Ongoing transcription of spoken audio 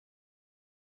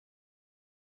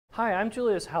Hi, I'm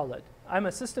Julius Howlett. I'm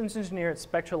a systems engineer at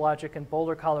Spectra in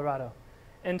Boulder, Colorado.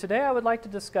 And today I would like to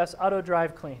discuss auto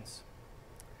drive cleans.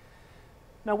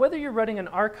 Now, whether you're running an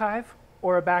archive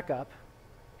or a backup,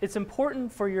 it's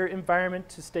important for your environment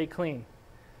to stay clean.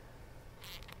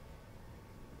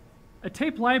 A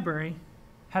tape library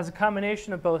has a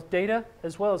combination of both data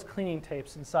as well as cleaning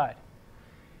tapes inside.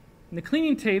 And the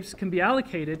cleaning tapes can be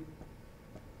allocated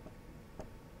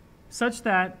such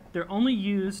that they're only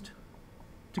used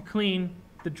to clean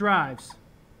the drives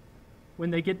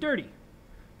when they get dirty.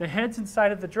 The heads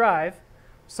inside of the drive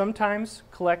sometimes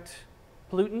collect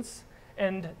pollutants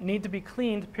and need to be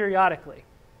cleaned periodically.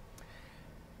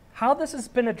 How this has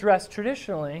been addressed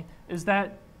traditionally is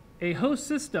that a host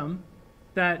system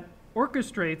that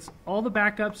orchestrates all the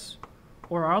backups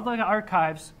or all the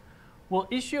archives will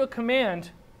issue a command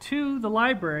to the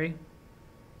library,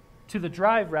 to the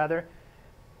drive rather,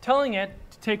 telling it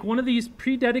to take one of these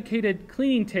pre-dedicated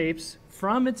cleaning tapes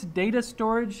from its data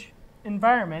storage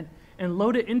environment and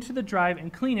load it into the drive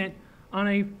and clean it on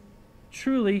a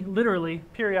truly, literally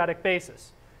periodic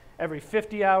basis. Every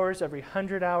 50 hours, every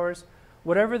 100 hours,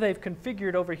 whatever they've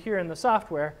configured over here in the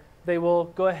software, they will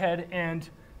go ahead and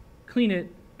clean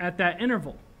it at that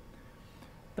interval.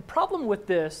 The problem with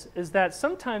this is that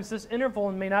sometimes this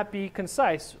interval may not be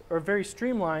concise or very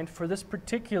streamlined for this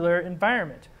particular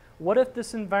environment. What if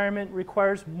this environment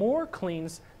requires more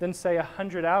cleans than, say,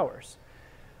 100 hours?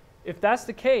 If that's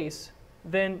the case,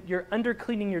 then you're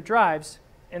under-cleaning your drives,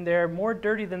 and they're more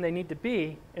dirty than they need to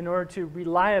be in order to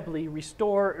reliably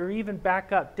restore or even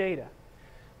back up data.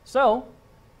 So,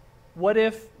 what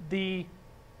if the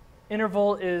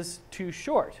interval is too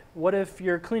short? What if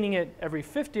you're cleaning it every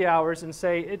 50 hours and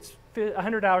say it's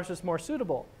 100 hours is more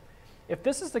suitable? If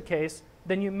this is the case,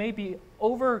 then you may be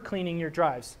over-cleaning your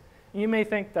drives. You may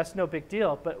think that's no big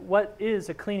deal, but what is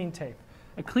a cleaning tape?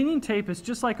 A cleaning tape is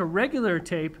just like a regular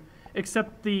tape,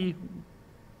 except the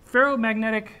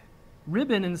ferromagnetic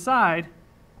ribbon inside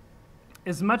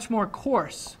is much more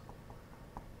coarse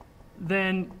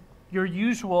than your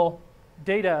usual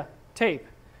data tape.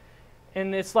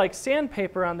 And it's like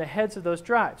sandpaper on the heads of those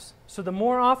drives. So the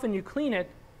more often you clean it,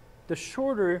 the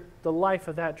shorter the life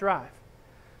of that drive.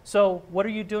 So what are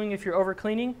you doing if you're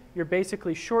over-cleaning? You're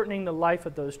basically shortening the life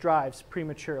of those drives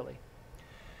prematurely.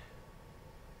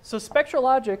 So Spectra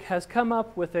has come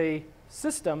up with a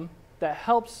system that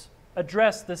helps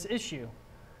address this issue,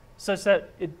 such that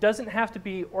it doesn't have to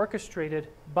be orchestrated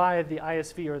by the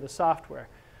ISV or the software.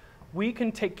 We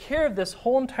can take care of this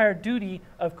whole entire duty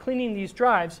of cleaning these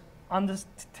drives on the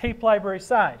tape library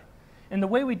side. And the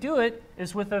way we do it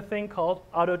is with a thing called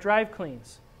auto drive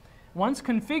cleans. Once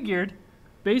configured,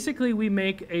 basically we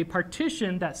make a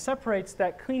partition that separates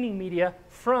that cleaning media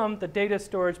from the data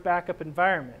storage backup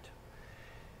environment.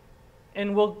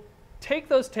 And we'll take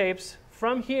those tapes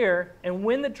from here, and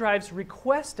when the drives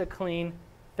request a clean,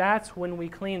 that's when we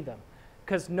clean them.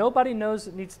 Because nobody knows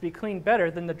it needs to be cleaned better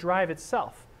than the drive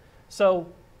itself. So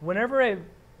whenever a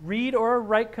read or a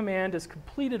write command is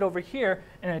completed over here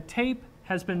and a tape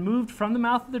has been moved from the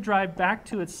mouth of the drive back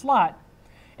to its slot,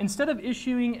 instead of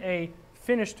issuing a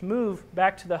finished move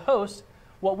back to the host,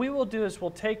 what we will do is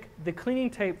we'll take the cleaning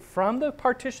tape from the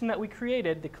partition that we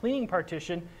created, the cleaning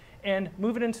partition, and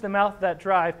move it into the mouth of that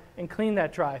drive and clean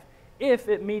that drive if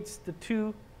it meets the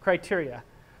two criteria.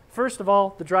 First of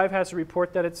all, the drive has to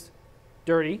report that it's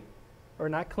dirty or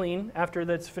not clean after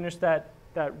it's finished that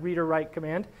read or write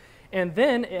command. And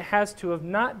then it has to have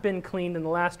not been cleaned in the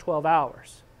last 12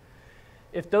 hours.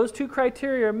 If those two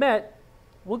criteria are met,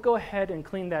 we'll go ahead and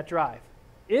clean that drive.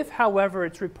 If, however,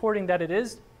 it's reporting that it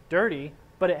is dirty,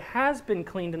 but it has been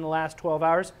cleaned in the last 12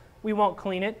 hours, we won't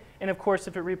clean it. And of course,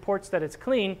 if it reports that it's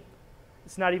clean,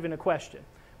 it's not even a question.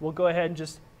 We'll go ahead and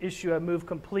just issue a move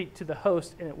complete to the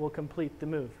host, and it will complete the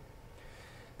move.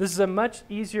 This is a much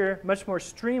easier, much more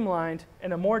streamlined,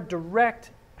 and a more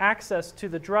direct access to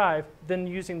the drive than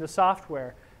using the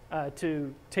software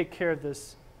to take care of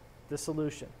this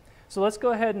solution. So let's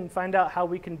go ahead and find out how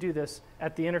we can do this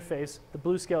at the interface, the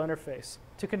Bluescale interface.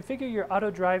 To configure your auto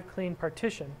drive clean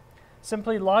partition,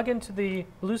 simply log into the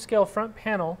Bluescale front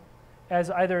panel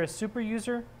as either a super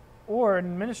user or an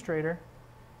administrator.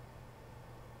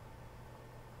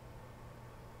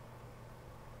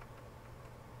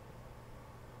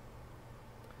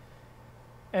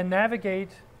 And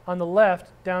navigate on the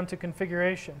left down to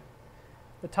configuration.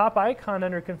 The top icon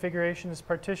under configuration is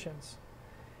partitions.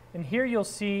 And here you'll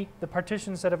see the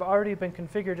partitions that have already been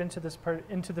configured into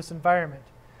this environment.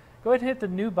 Go ahead and hit the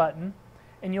New button,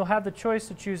 and you'll have the choice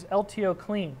to choose LTO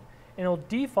Clean. And it'll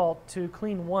default to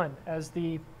Clean 1 as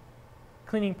the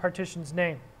cleaning partition's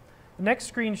name. The next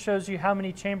screen shows you how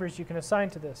many chambers you can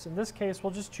assign to this. In this case,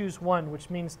 we'll just choose 1,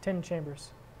 which means 10 chambers.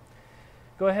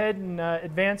 Go ahead and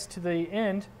advance to the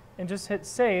end and just hit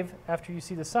save after you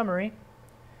see the summary.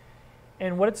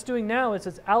 And what it's doing now is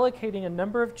it's allocating a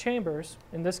number of chambers,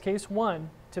 in this case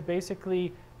 1, to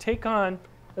basically take on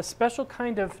a special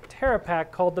kind of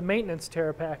TerraPack called the maintenance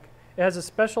TerraPack. It has a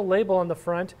special label on the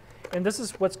front, and this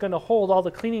is what's going to hold all the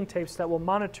cleaning tapes that will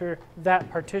monitor that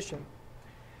partition.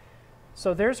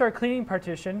 So there's our cleaning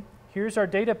partition. Here's our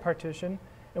data partition.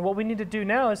 And what we need to do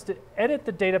now is to edit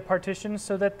the data partition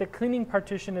so that the cleaning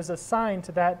partition is assigned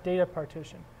to that data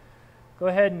partition. Go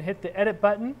ahead and hit the edit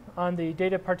button on the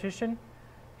data partition.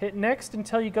 Hit next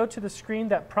until you go to the screen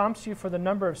that prompts you for the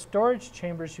number of storage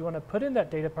chambers you want to put in that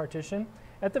data partition.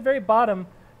 At the very bottom,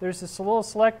 there's this little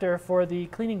selector for the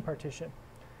cleaning partition.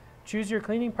 Choose your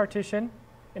cleaning partition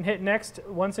and hit next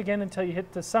once again until you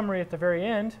hit the summary at the very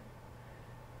end.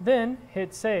 Then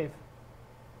hit save.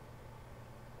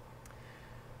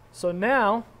 So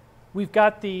now we've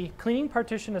got the cleaning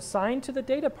partition assigned to the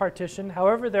data partition.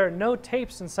 However, there are no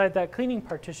tapes inside that cleaning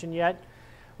partition yet.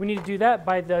 We need to do that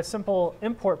by the simple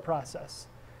import process.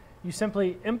 You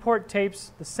simply import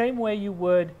tapes the same way you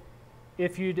would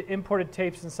if you'd imported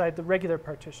tapes inside the regular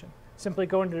partition. Simply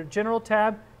go into the General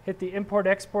tab, hit the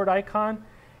Import/Export icon,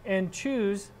 and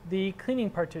choose the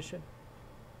cleaning partition.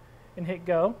 And hit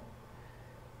Go.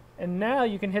 And now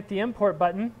you can hit the Import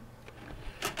button,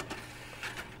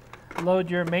 load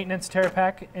your maintenance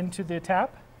TerraPack into the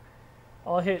tap.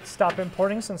 I'll hit Stop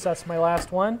Importing since that's my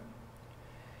last one.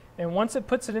 And once it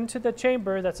puts it into the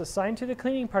chamber that's assigned to the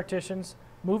cleaning partitions,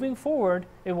 moving forward,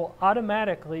 it will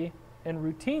automatically and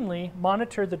routinely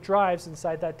monitor the drives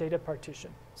inside that data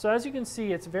partition. So as you can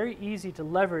see, it's very easy to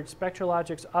leverage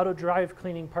SpectraLogic's auto drive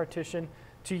cleaning partition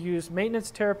to use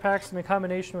maintenance TerraPacks in a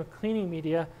combination with cleaning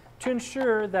media to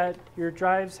ensure that your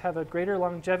drives have a greater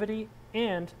longevity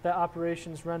and that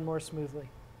operations run more smoothly.